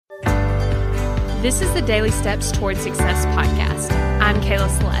This is the Daily Steps Toward Success podcast. I'm Kayla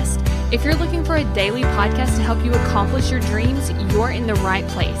Celeste. If you're looking for a daily podcast to help you accomplish your dreams, you're in the right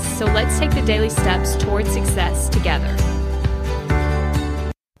place. So let's take the daily steps toward success together.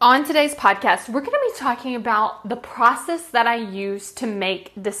 On today's podcast, we're going to be talking about the process that I use to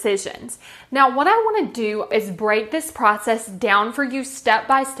make decisions. Now, what I want to do is break this process down for you step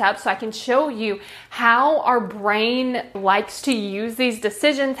by step so I can show you how our brain likes to use these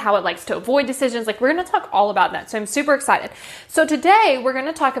decisions, how it likes to avoid decisions. We're going to talk all about that. So I'm super excited. So today we're going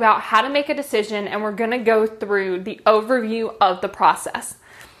to talk about how to make a decision, and we're going to go through the overview of the process.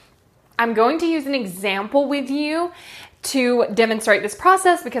 I'm going to use an example with you to demonstrate this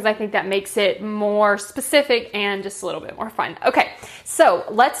process because I think that makes it more specific and just a little bit more fun. Okay, so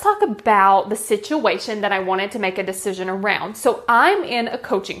let's talk about the situation that I wanted to make a decision around. So I'm in a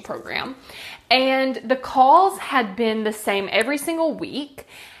coaching program, and the calls had been the same every single week,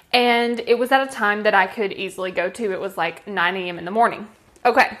 and it was at a time that I could easily go to. It was like 9 a.m. in the morning.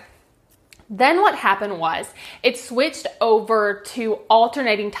 Okay. Then what happened was it switched over to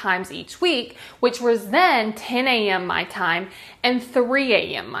alternating times each week, which was then 10 a.m. my time and 3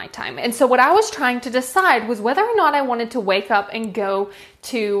 a.m. my time. And so what I was trying to decide was whether or not I wanted to wake up and go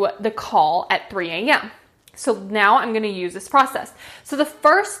to the call at 3 a.m. So now I'm going to use this process. So the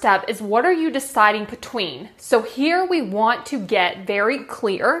first step is, what are you deciding between? So here we want to get very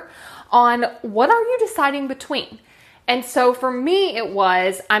clear on what are you deciding between. And so for me, it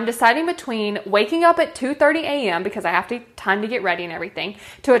was, I'm deciding between waking up at 2:30 a.m. because I have time to get ready and everything,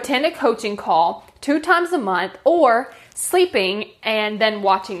 to attend a coaching call 2 times a month, or sleeping and then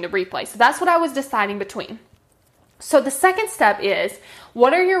watching the replay. So that's what I was deciding between. So the second step is,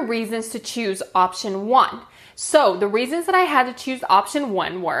 what are your reasons to choose option 1? So the reasons that I had to choose option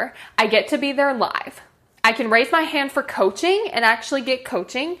 1 were, I get to be there live. I can raise my hand for coaching and actually get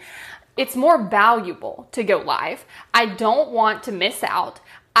coaching. It's more valuable to go live. I don't want to miss out.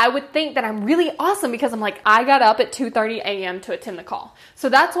 I would think that I'm really awesome because I'm like, I got up at 2:30 a.m. to attend the call. So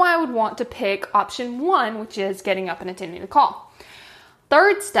that's why I would want to pick option 1, which is getting up and attending the call.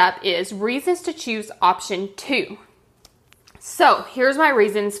 Third step is reasons to choose option 2. So here's my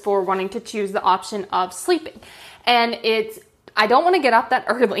reasons for wanting to choose the option of sleeping. And I don't want to get up that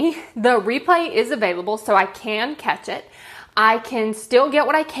early. The replay is available, so I can catch it. I can still get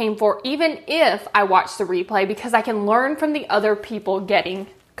what I came for even if I watch the replay because I can learn from the other people getting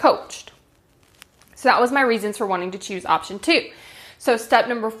coached. So that was my reasons for wanting to choose option 2. So step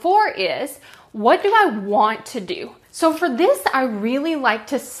number 4 is, what do I want to do? So for this, I really like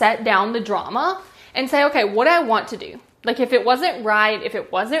to set down the drama and say, okay, what do I want to do? Like if it wasn't right, if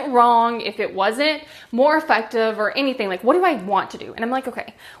it wasn't wrong, if it wasn't more effective or anything, like what do I want to do? And I'm like,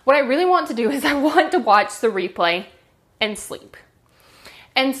 okay, what I really want to do is I want to watch the replay and sleep.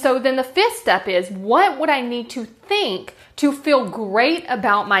 And so then the 5th step is, what would I need to think to feel great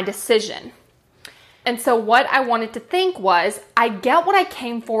about my decision? And so what I wanted to think was, I get what I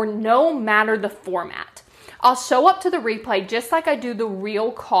came for no matter the format. I'll show up to the replay just like I do the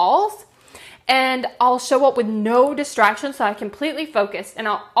real calls, and I'll show up with no distractions so I'm completely focused, and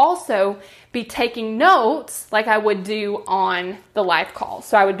I'll also be taking notes like I would do on the live call.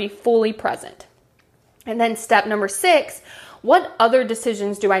 So I would be fully present. And then step number 6, what other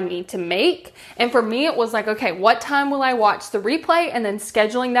decisions do I need to make? And for me, it was like, okay, what time will I watch the replay? And then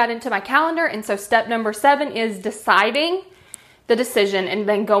scheduling that into my calendar. And so step number 7 is deciding the decision and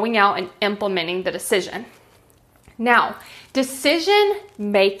then going out and implementing the decision. Now, decision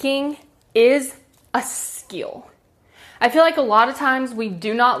making is a skill. I feel like a lot of times we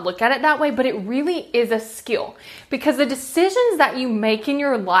do not look at it that way, but it really is a skill because the decisions that you make in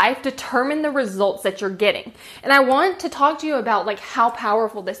your life determine the results that you're getting. And I want to talk to you about how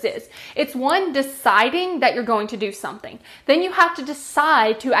powerful this is. It's one, deciding that you're going to do something. Then you have to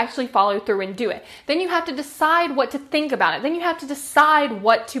decide to actually follow through and do it. Then you have to decide what to think about it. Then you have to decide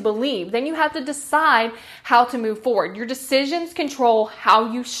what to believe. Then you have to decide how to move forward. Your decisions control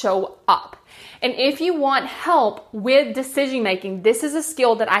how you show up. And if you want help with decision making, this is a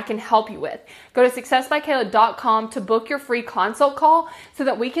skill that I can help you with. Go to successbykayla.com to book your free consult call so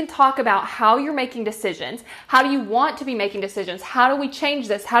that we can talk about how you're making decisions. How do you want to be making decisions? How do we change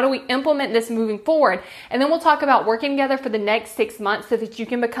this? How do we implement this moving forward? And then we'll talk about working together for the next 6 months so that you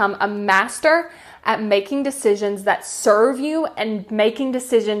can become a master at making decisions that serve you and making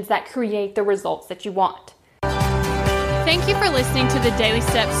decisions that create the results that you want. Thank you for listening to the Daily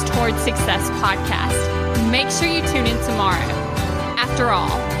Steps Toward Success podcast. Make sure you tune in tomorrow. After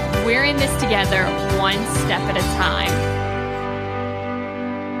all, we're in this together, one step at a time.